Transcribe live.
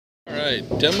Alright,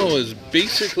 demo is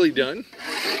basically done.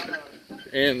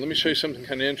 And let me show you something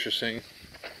kind of interesting.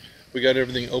 We got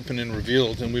everything open and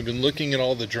revealed, and we've been looking at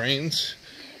all the drains,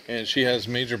 and she has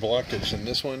major blockage in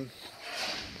this one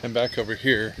and back over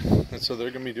here. And so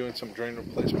they're going to be doing some drain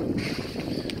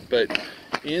replacement. But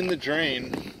in the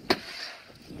drain,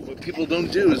 what people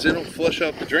don't do is they don't flush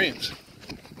out the drains. So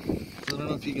I don't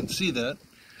know if you can see that.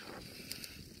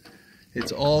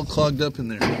 It's all clogged up in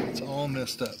there. It's all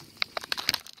messed up.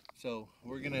 So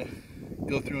we're gonna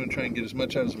go through and try and get as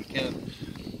much out as we can.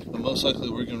 But most likely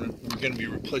we're gonna be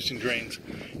replacing drains.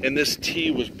 And this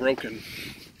T was broken.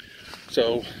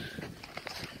 So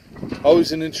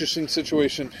always an interesting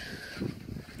situation.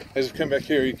 As we come back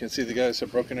here, you can see the guys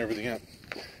have broken everything up.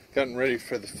 Gotten ready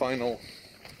for the final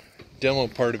demo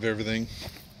part of everything,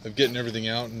 of getting everything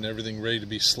out and everything ready to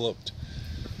be sloped.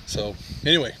 So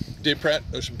anyway, Dave Pratt,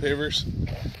 Ocean Pavers.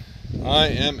 I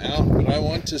am out, but I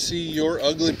want to see your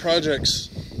ugly projects.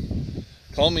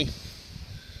 Call me.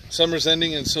 Summer's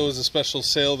ending, and so is a special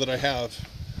sale that I have.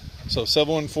 So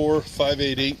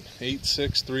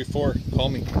 714-588-8634. Call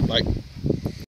me. Bye.